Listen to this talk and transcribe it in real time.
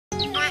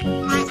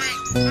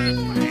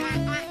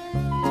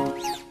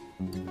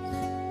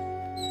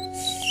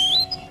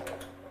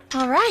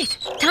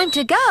time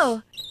to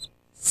go.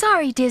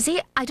 Sorry,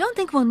 Dizzy, I don't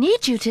think we'll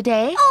need you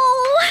today.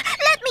 Oh,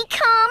 let me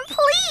come,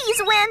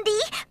 please,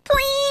 Wendy.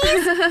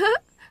 Please.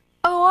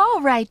 Oh,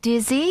 all right,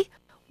 Dizzy.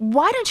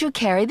 Why don't you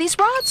carry these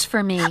rods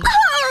for me?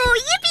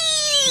 Oh,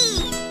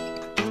 yippee!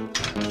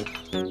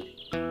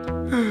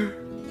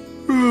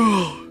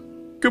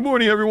 Good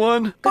morning,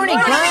 everyone. Morning,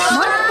 Bob.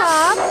 Morning,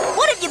 Bob.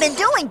 What have you been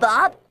doing,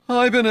 Bob?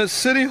 I've been at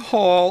City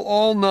Hall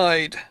all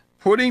night,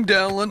 putting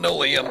down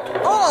linoleum.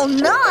 All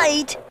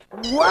night?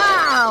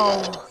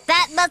 Wow!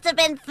 That must have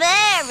been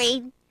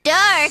very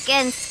dark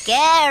and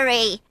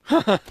scary.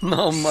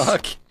 No,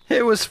 Muck.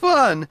 It was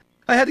fun.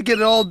 I had to get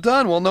it all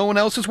done while no one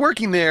else was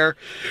working there.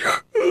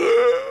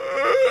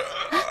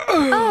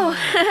 Oh,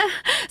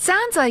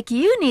 sounds like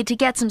you need to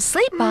get some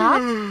sleep,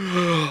 Bob.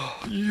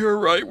 You're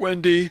right,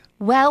 Wendy.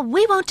 Well,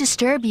 we won't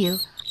disturb you.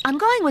 I'm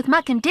going with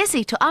Muck and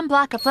Dizzy to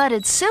unblock a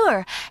flooded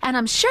sewer, and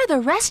I'm sure the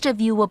rest of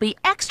you will be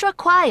extra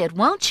quiet,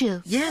 won't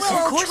you? Yes,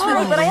 Well, of course we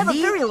try, will, but I have a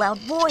Wendy. very loud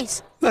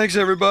voice. Thanks,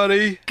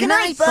 everybody. Good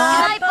night, Bob.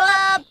 Hi,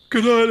 Bob.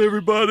 Good night,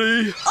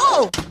 everybody.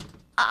 Oh,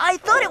 I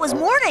thought it was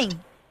morning.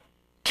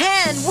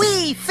 Can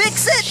we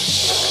fix it?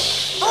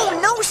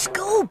 Oh, no,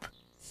 Scoop.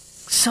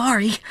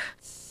 Sorry.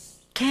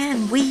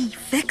 Can we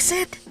fix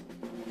it?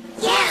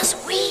 Yes,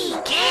 we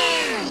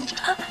can.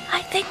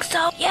 I think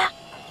so, yeah.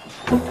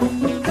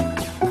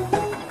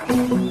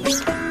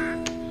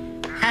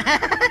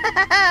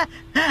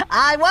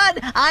 I won!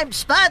 I'm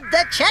Spud,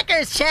 the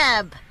checkers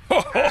champ!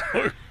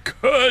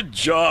 Good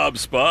job,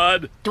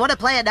 Spud. Do you want to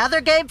play another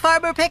game,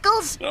 Farmer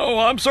Pickles? Oh,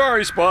 I'm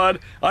sorry, Spud.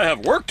 I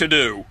have work to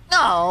do.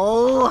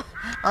 No.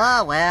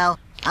 Oh, well.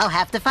 I'll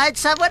have to find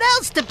someone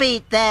else to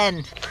beat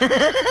then.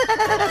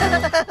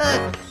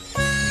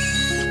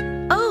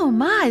 Oh,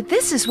 my,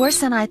 this is worse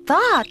than I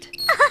thought.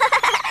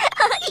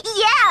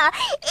 Yeah,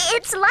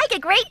 it's like a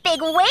great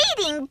big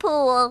wading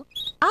pool.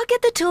 I'll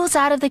get the tools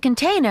out of the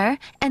container,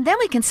 and then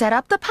we can set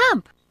up the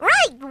pump.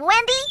 Right,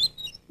 Wendy?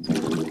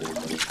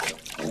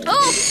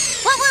 Oh,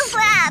 what was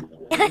that?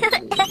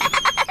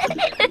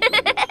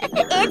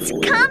 It's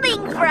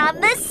coming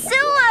from the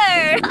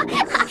sewer.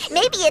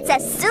 Maybe it's a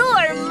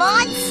sewer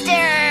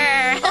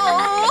monster.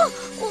 Oh,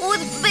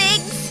 with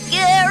big,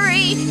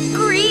 scary,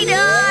 green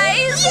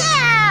eyes.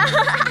 Yeah!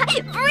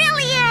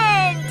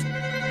 Brilliant!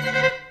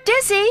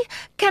 Dizzy,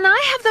 can I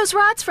have those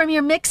rods from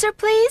your mixer,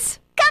 please?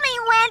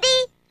 Coming,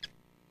 Wendy.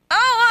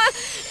 Oh,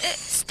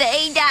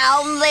 stay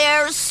down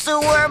there,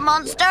 sewer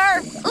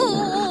monster.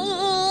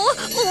 Ooh,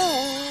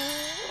 ooh.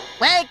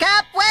 Wake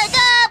up! Wake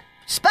up!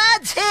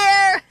 Spud's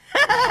here!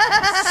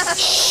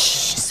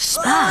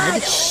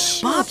 Spud?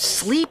 Bob's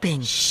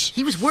sleeping.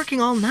 He was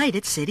working all night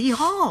at City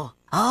Hall.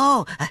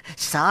 Oh,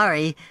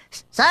 sorry.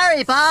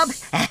 Sorry, Bob.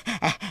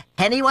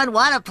 Anyone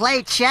want to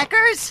play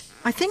checkers?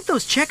 I think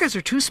those checkers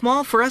are too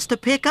small for us to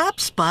pick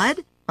up,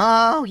 Spud.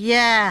 Oh,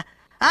 yeah.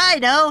 I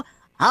know.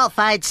 I'll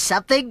find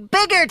something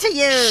bigger to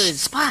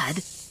use.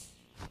 Spud?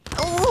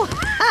 Oh,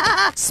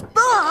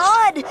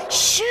 Spud!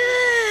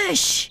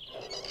 Shush!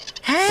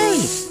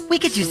 Hey, we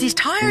could use these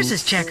tires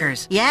as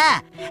checkers. Yeah,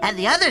 and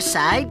the other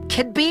side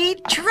can be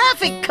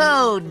traffic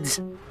cones.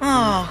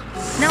 Oh,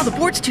 now the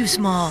board's too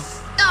small.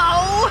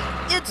 No,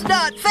 it's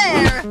not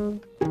fair.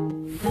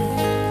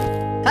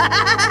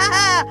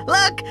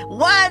 Look,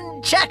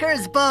 one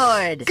checkers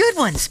board. Good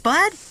one,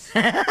 Spud.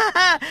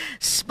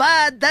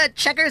 Spud, the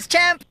checkers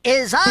champ,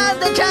 is on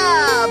the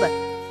job.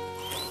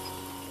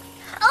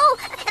 Oh,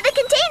 the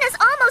container's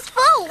almost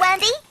full,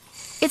 Wendy.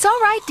 It's all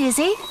right,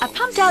 Dizzy. I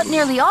pumped out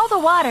nearly all the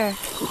water.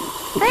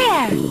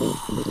 There.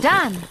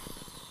 Done.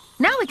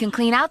 Now we can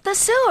clean out the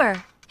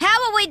sewer. How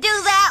will we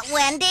do that,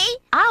 Wendy?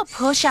 I'll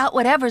push out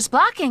whatever's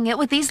blocking it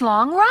with these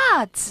long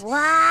rods.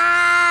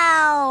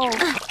 Wow.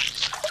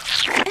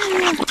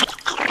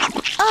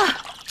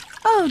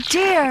 Oh,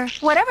 dear.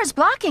 Whatever's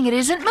blocking it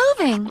isn't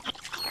moving.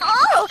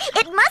 Oh,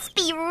 it must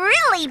be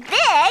really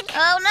big.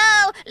 Oh,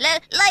 no.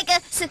 Like a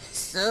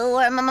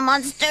sewer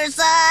monster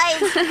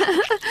size.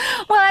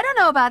 Well, I don't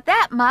know about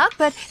that, Muck,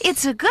 but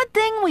it's a good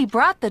thing we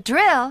brought the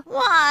drill.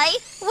 Why?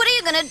 What are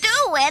you going to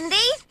do,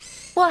 Wendy?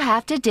 We'll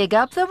have to dig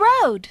up the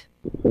road.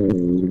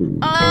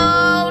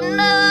 Oh,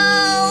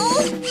 no.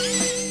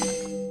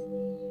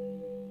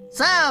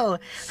 So,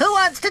 who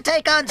wants to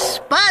take on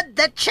Spud,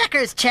 the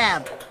checkers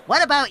champ?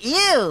 What about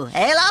you,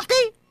 eh,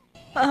 Lofty?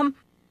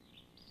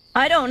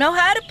 I don't know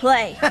how to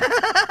play.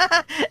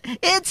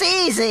 It's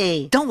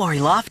easy. Don't worry,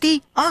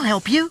 Lofty. I'll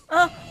help you.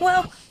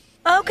 Well,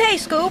 okay,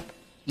 Scoop.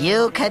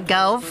 You can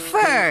go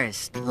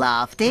first,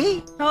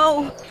 Lofty.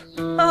 Oh,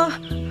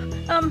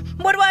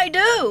 what do I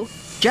do?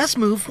 Just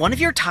move one of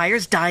your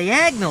tires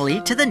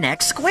diagonally to the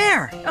next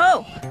square.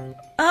 Oh,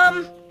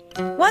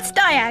 what's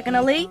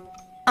diagonally?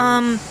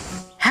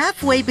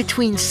 Halfway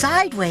between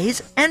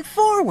sideways and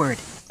forward.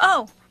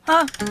 Oh,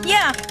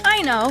 yeah,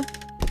 I know.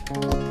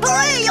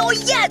 Hooray! Oh,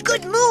 yeah,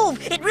 good move.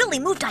 It really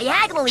moved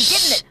diagonally,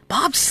 didn't it?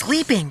 Bob's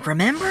sleeping,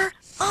 remember?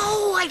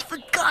 Oh, I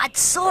forgot.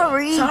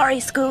 Sorry. Sorry,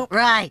 Scoop.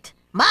 Right,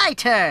 my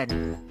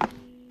turn.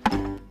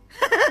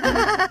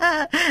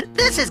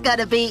 This is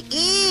gonna be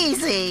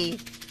easy.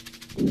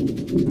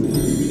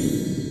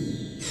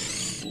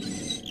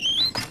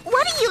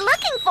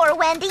 for,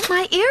 Wendy?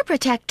 My ear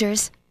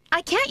protectors.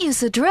 I can't use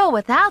the drill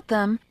without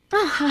them.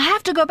 Oh, I'll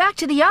have to go back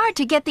to the yard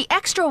to get the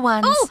extra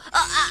ones. Oh,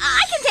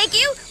 I can take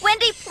you.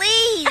 Wendy,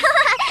 please.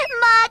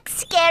 Muck,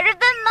 scared of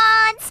the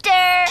monster.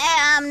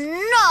 I'm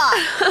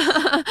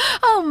not.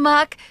 Oh,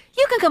 Muck,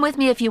 you can come with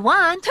me if you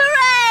want.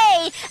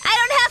 Hooray! I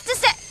don't have to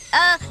say...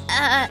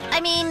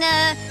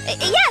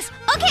 yes.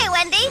 Okay,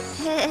 Wendy.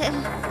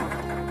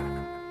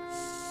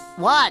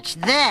 Watch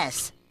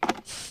this.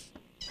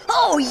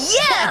 Oh,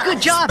 yeah!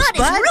 Good job, Spud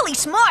Spud. is really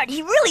smart.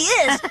 He really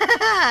is.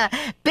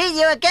 Beat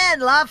you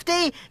again,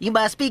 Lofty. You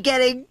must be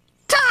getting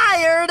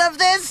tired of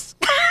this.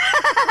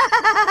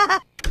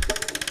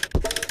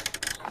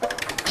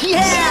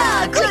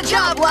 Yeah, good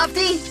job,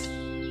 Lofty.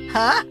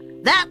 Huh?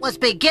 That was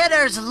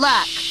beginner's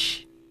luck.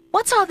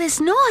 What's all this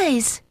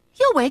noise?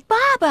 You'll wake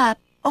Bob up.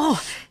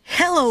 Oh,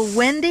 hello,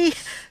 Wendy.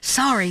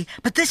 Sorry,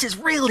 but this is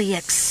really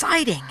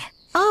exciting.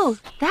 Oh,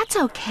 that's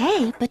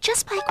okay, but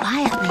just play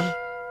quietly.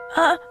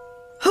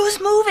 Whose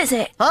move is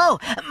it? Oh,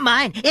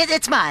 mine.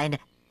 It's mine.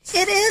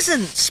 It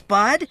isn't,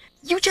 Spud.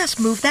 You just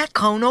moved that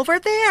cone over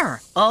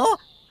there. Oh?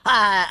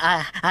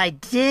 I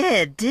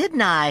did,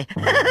 didn't I?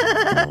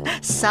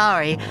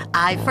 Sorry,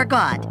 I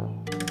forgot.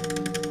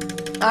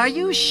 Are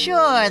you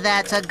sure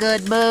that's a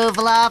good move,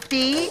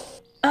 Lofty?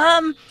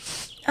 I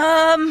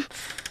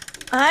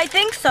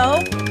think so.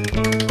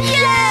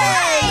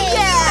 Yay!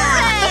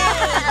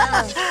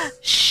 Yeah!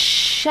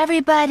 Shh,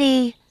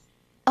 everybody.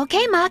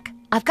 Okay, Muck,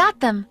 I've got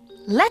them.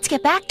 Let's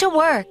get back to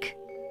work.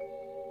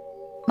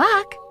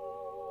 Muck?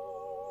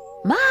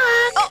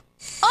 Muck?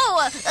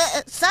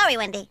 Sorry,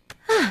 Wendy.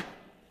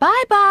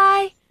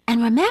 Bye-bye.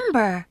 And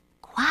remember,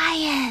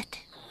 quiet.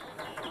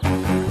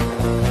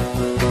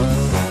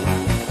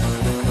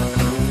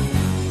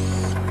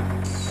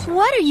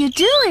 What are you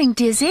doing,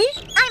 Dizzy?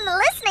 I'm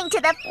listening to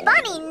the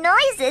funny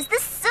noises the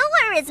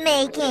sewer is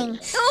making.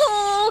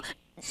 Oh,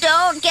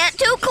 don't get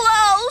too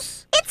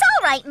close. It's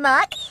all right,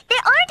 Muck.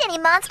 There aren't any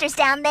monsters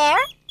down there.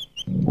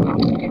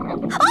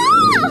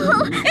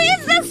 Oh!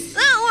 It's the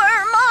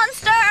sewer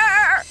monster!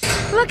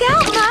 Look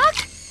out, Muck!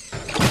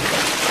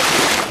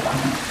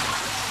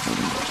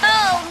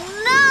 Oh,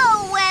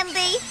 no,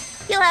 Wendy.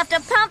 You'll have to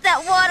pump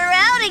that water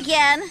out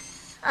again.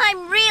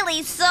 I'm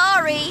really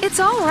sorry. It's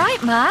all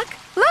right, Muck.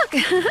 Look,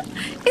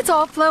 it's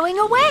all flowing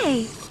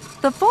away.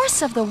 The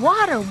force of the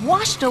water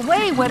washed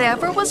away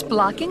whatever was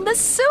blocking the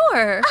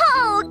sewer.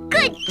 Oh,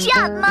 good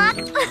job, Muck.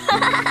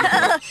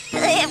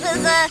 It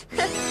was,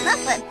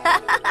 nothing.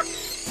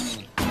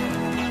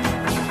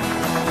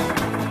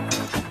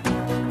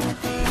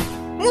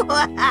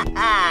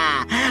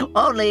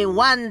 Only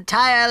one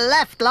tire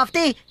left,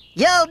 Lofty.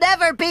 You'll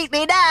never beat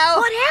me now.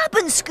 What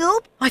happened,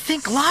 Scoop? I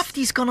think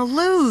Lofty's gonna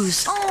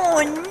lose.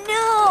 Oh,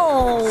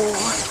 no.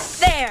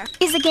 There.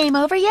 Is the game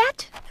over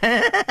yet?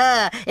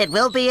 It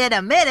will be in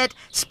a minute.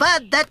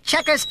 Spud, the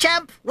checkers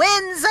champ,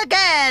 wins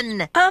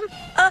again.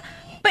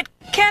 But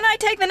can I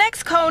take the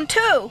next cone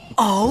too?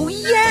 Oh,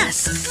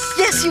 yes.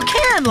 Yes, you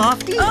can,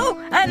 Lofty. Oh,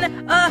 and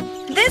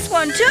this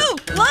one too.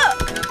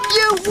 Look.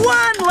 You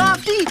won,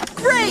 Lofty.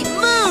 Great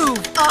move.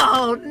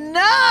 Oh,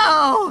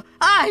 no.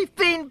 I've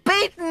been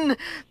beaten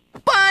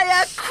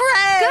by a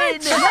crane.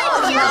 Good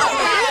job.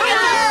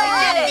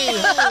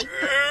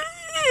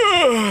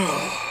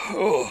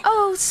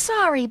 Oh,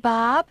 sorry,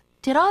 Bob.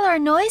 Did all our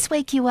noise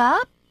wake you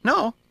up?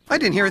 No, I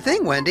didn't hear a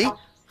thing, Wendy.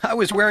 I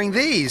was wearing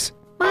these.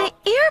 My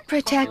ear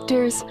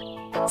protectors.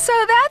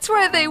 So that's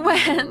where they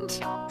went.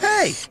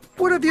 Hey,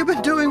 what have you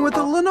been doing with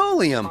the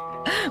linoleum?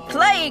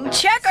 Playing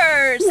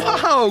checkers.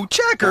 Wow,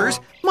 checkers!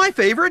 My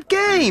favorite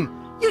game!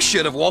 You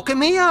should have woken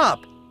me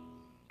up.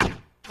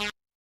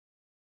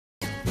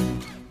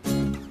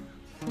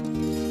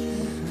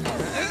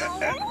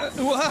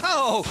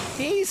 Whoa!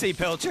 Easy,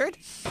 Pilchard.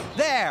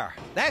 There,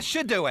 that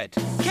should do it.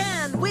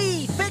 Can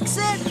we fix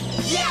it?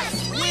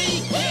 Yes,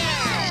 we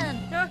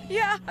can!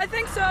 Yeah, I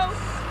think so.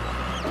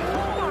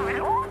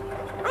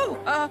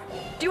 Oh,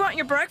 do you want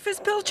your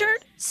breakfast,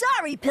 Pilchard?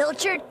 Sorry,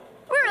 Pilchard.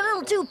 We're a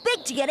little too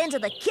big to get into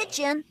the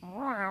kitchen.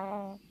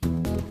 Now,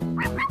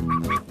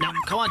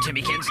 come on,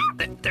 Timmykins.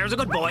 There's a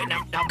good boy.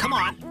 Now, come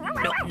on.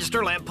 No,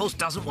 Mr. Lamppost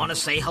doesn't want to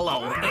say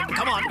hello.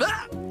 Come on.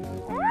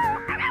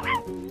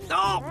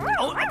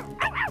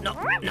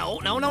 No,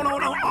 no.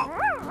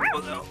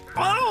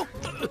 Oh.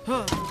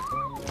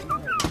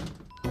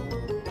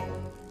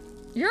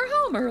 You're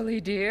home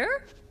early,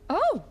 dear.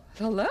 Oh,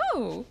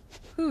 hello.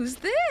 Who's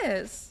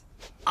this?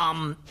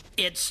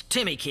 It's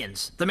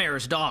Timmykins, the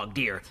mayor's dog,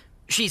 dear.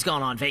 She's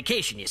gone on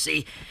vacation, you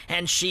see,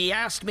 and she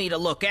asked me to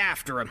look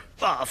after him.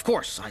 Of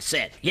course, I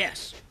said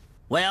yes.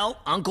 Well,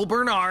 Uncle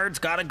Bernard's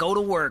gotta go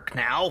to work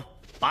now.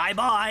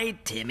 Bye-bye,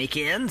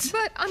 Timmykins.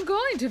 But I'm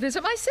going to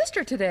visit my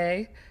sister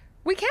today.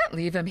 We can't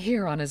leave him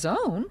here on his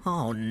own.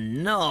 Oh,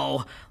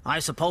 no. I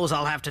suppose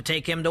I'll have to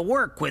take him to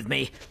work with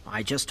me.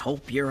 I just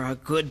hope you're a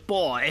good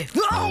boy.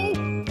 Oh!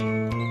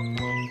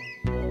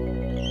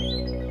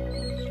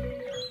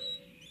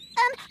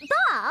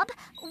 Bob,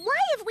 why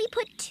have we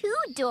put 2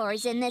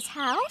 doors in this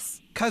house?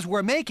 because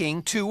we're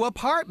making 2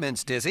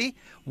 apartments, Dizzy.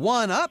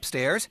 One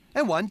upstairs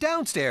and one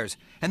downstairs.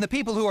 And the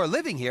people who are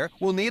living here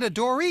will need a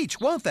door each,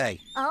 won't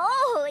they?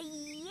 Oh,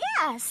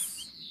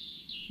 yes.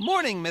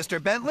 Morning,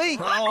 Mr. Bentley.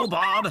 Hello,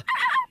 Bob.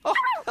 Oh,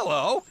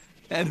 hello.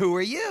 And who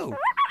are you?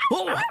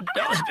 Oh,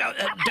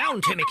 down,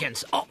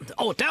 Timmykins.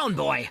 Oh, down,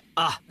 boy.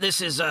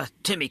 This is,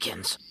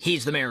 Timmykins.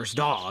 He's the mayor's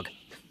dog.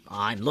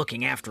 I'm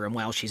looking after him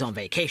while she's on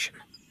vacation.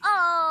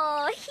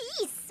 Oh,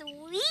 he's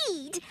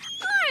sweet,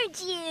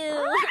 aren't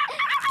you?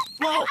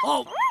 Whoa,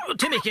 oh,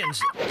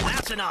 Timmykins,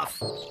 that's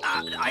enough.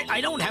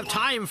 I don't have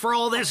time for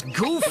all this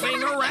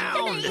goofing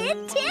around.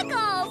 It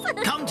tickles.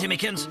 Come,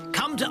 Timmykins,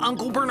 come to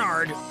Uncle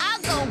Bernard.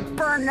 Uncle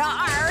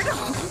Bernard!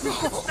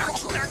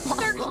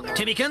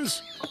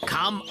 Timmykins,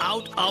 come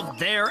out of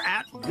there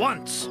at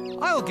once.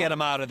 I'll get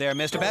him out of there,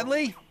 Mr.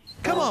 Bentley.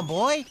 Come on,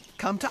 boy.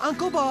 Come to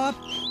Uncle Bob.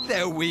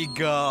 There we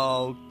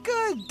go.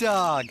 Good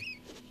dog.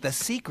 The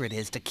secret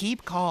is to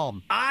keep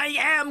calm. I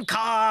am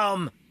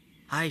calm.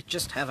 I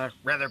just have a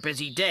rather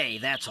busy day,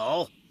 that's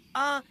all.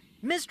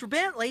 Mr.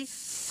 Bentley,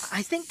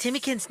 I think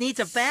Timmykins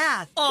needs a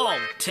bath. Oh,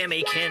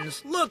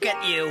 Timmykins, look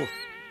at you.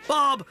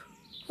 Bob,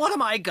 what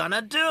am I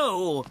gonna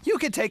do? You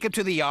can take him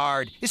to the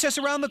yard. It's just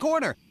around the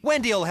corner.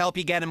 Wendy'll help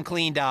you get him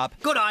cleaned up.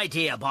 Good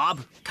idea,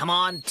 Bob. Come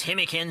on,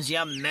 Timmykins,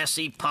 you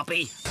messy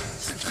puppy.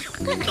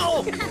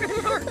 Oh!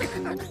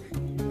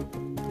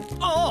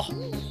 Oh!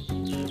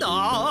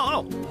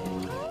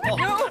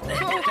 Oh!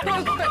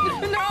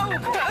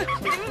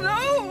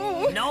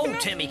 No,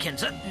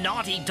 Timmykins, a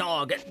naughty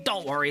dog.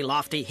 Don't worry,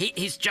 Lofty.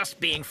 He's just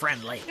being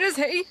friendly. Is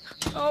he?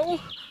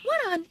 Oh. What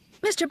on?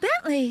 Mr.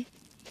 Bentley,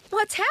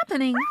 what's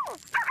happening?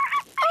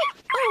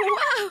 Oh,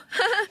 wow.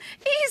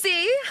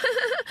 Easy.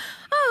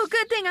 Oh,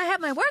 good thing I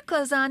have my work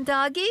clothes on,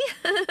 doggy.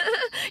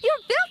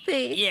 You're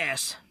filthy.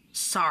 Yes.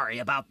 Sorry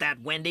about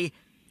that, Wendy.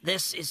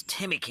 This is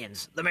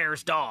Timmykins, the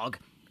mayor's dog.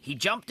 He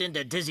jumped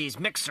into Dizzy's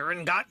mixer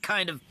and got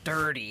kind of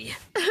dirty.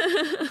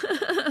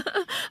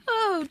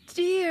 Oh,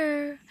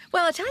 dear.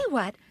 Well, I'll tell you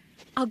what.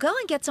 I'll go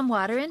and get some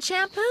water and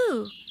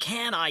shampoo.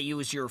 Can I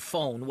use your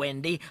phone,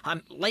 Wendy?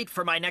 I'm late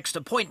for my next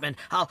appointment.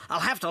 I'll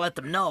have to let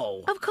them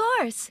know. Of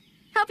course.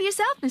 Help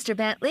yourself, Mr.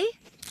 Bentley.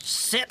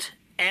 Sit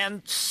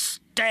and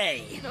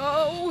stay.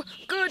 Oh,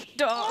 good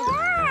dog.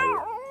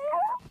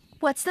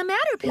 What's the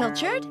matter,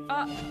 Pilchard?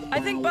 I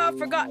think Bob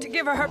forgot to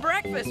give her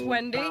breakfast,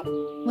 Wendy.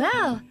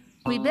 Well,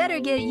 we better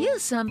get you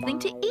something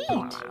to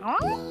eat.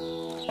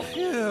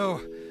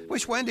 Phew.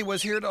 Wish Wendy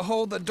was here to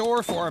hold the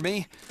door for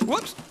me.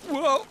 Whoops.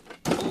 Whoa.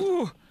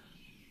 Ooh.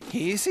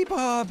 Easy,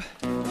 Bob.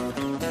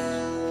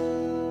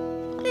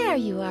 There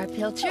you are,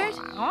 Pilchard.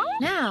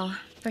 Now,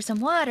 for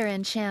some water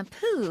and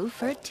shampoo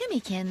for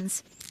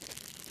Timmykins.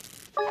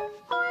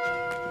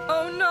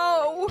 Oh,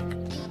 no.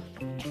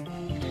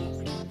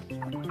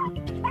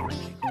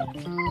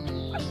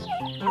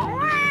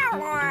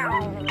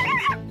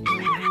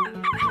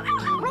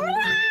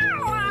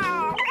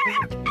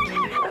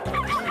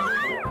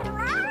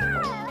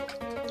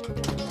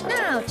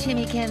 Now,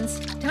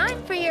 Timmykins,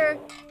 time for your...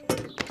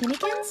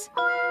 Timmykins?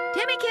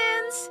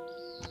 Timmykins!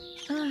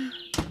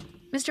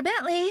 Mr.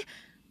 Bentley,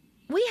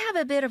 we have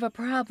a bit of a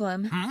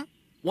problem.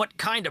 What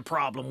kind of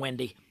problem,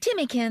 Wendy?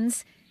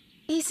 Timmykins,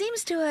 he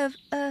seems to have,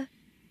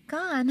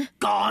 gone.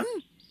 Gone?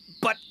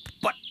 But,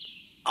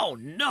 oh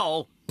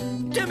no!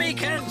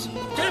 Timmykins!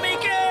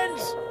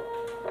 Timmykins!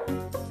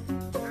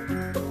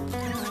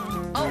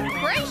 Oh,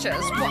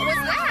 gracious, what was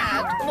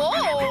that?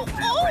 Oh,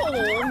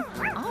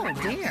 oh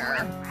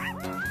dear.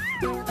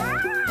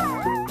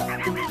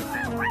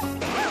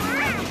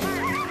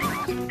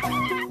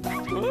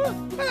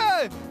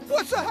 Hey,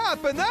 what's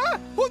happened, huh?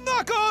 Who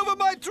knocked over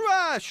my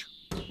trash?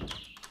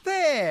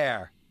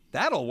 There.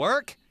 That'll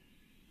work.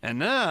 And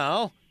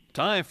now,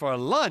 time for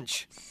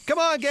lunch. Come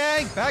on,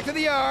 gang. Back to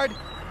the yard.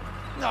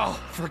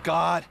 Oh,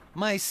 forgot.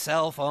 My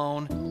cell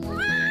phone.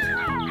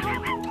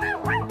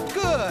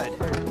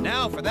 Good.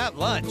 Now for that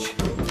lunch.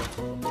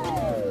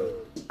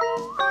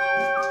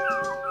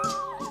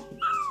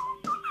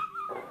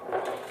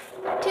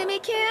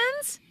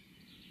 Timmykins?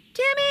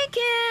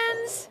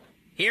 Timmykins!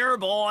 Here,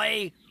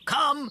 boy.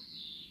 Come.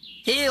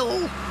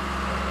 Heel.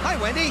 Hi,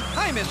 Wendy.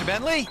 Hi, Mr.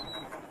 Bentley.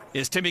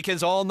 Is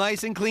Timmykins all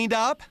nice and cleaned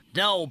up?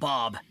 No,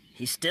 Bob.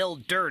 He's still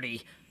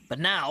dirty, but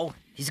now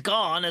he's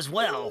gone as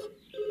well.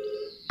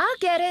 I'll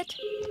get it.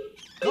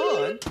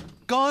 Gone?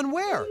 Gone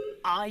where?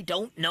 I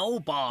don't know,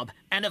 Bob.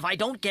 And if I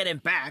don't get him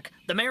back,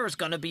 the mayor's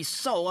gonna be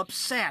so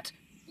upset.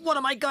 What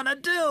am I gonna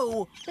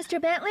do? Mr.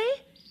 Bentley,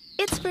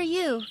 it's for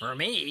you. For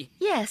me?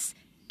 Yes,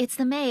 it's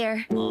the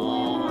mayor.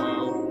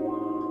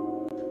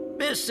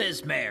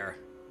 Mrs. Mayor.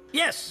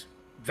 Yes,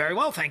 very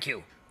well, thank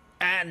you.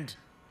 And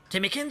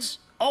Timmykins?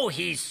 Oh,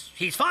 he's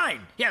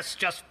fine. Yes,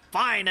 just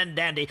fine and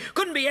dandy.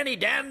 Couldn't be any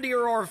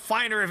dandier or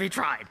finer if he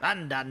tried.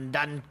 And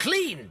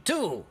clean,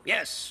 too.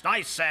 Yes,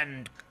 nice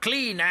and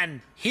clean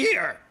and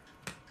here.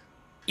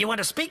 You want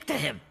to speak to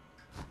him?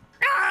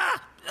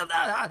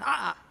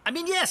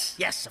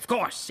 Yes, of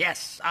course,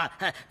 yes.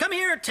 Come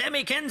here,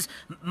 Timmykins.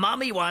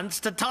 Mommy wants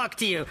to talk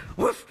to you.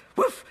 Woof,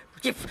 woof.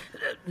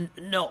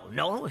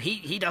 No,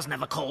 he doesn't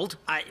have a cold.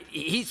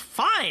 He's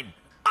fine.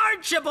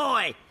 Aren't you,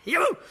 boy?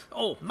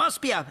 Oh,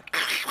 must be a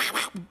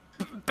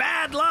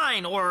bad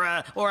line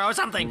or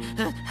something.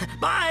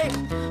 Bye.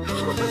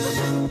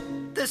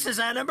 This is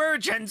an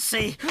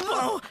emergency.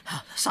 Oh,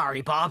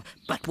 sorry, Bob,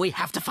 but we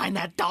have to find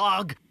that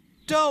dog.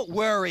 Don't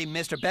worry,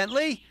 Mr.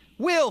 Bentley.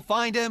 We'll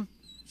find him.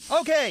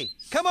 Okay,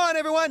 come on,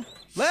 everyone.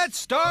 Let's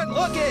start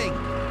looking.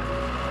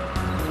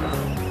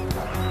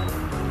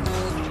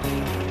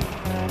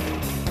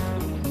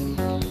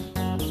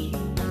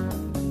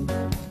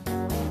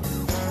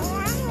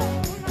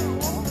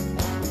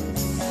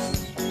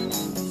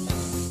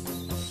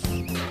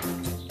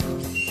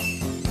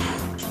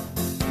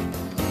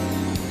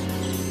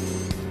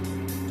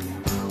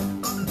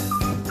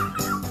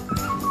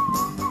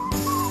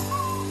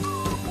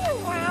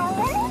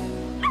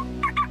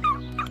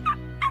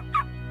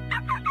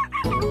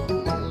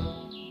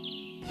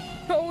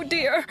 Oh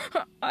dear,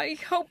 I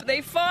hope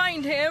they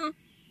find him.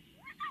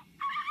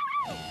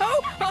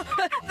 Oh,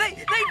 they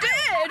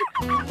did!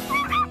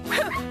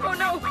 Oh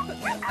no!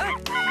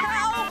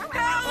 Help!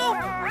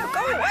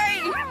 Go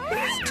away!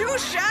 He's too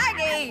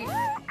shaggy!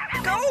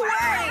 Go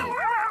away!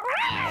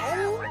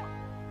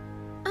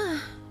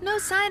 No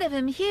sign of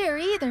him here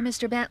either,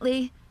 Mr.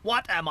 Bentley.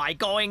 What am I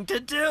going to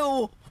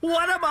do?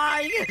 What am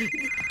I?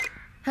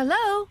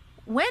 Hello?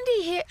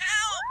 Wendy here.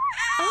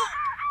 Oh.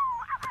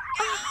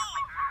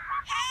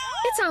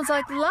 It sounds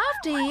like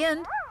Lofty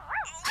and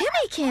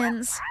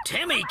Timmykins.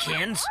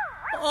 Timmykins?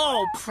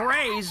 Oh,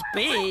 praise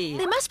be.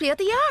 They must be at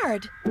the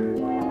yard.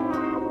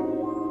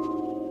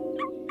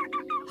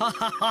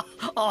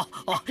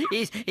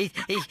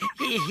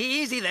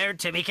 Easy there,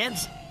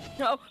 Timmykins.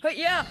 Oh,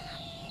 yeah.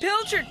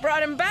 Pilchard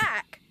brought him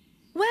back.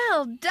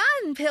 Well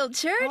done,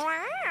 Pilchard.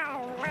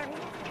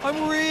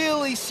 I'm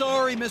really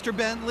sorry, Mr.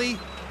 Bentley.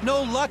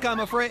 No luck,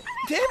 I'm afraid.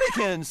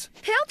 Timmykins!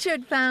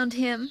 Pilchard found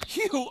him.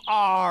 You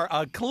are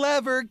a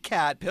clever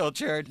cat,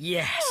 Pilchard.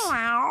 Yes.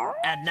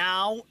 And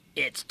now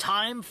it's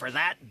time for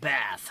that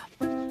bath.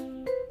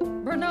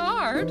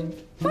 Bernard,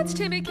 what's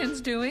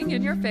Timmykins doing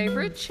in your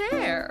favorite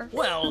chair?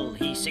 Well,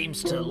 he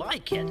seems to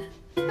like it.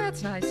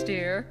 That's nice,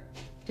 dear.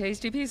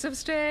 Tasty piece of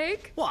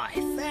steak? Why,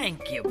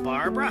 thank you,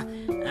 Barbara.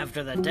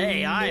 After the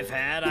day I've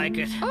had, I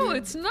could... Oh,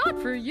 it's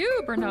not for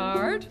you,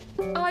 Bernard.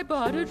 I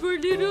bought it for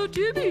little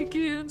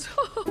Timmykins.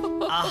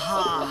 Ha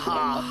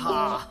ha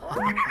ha.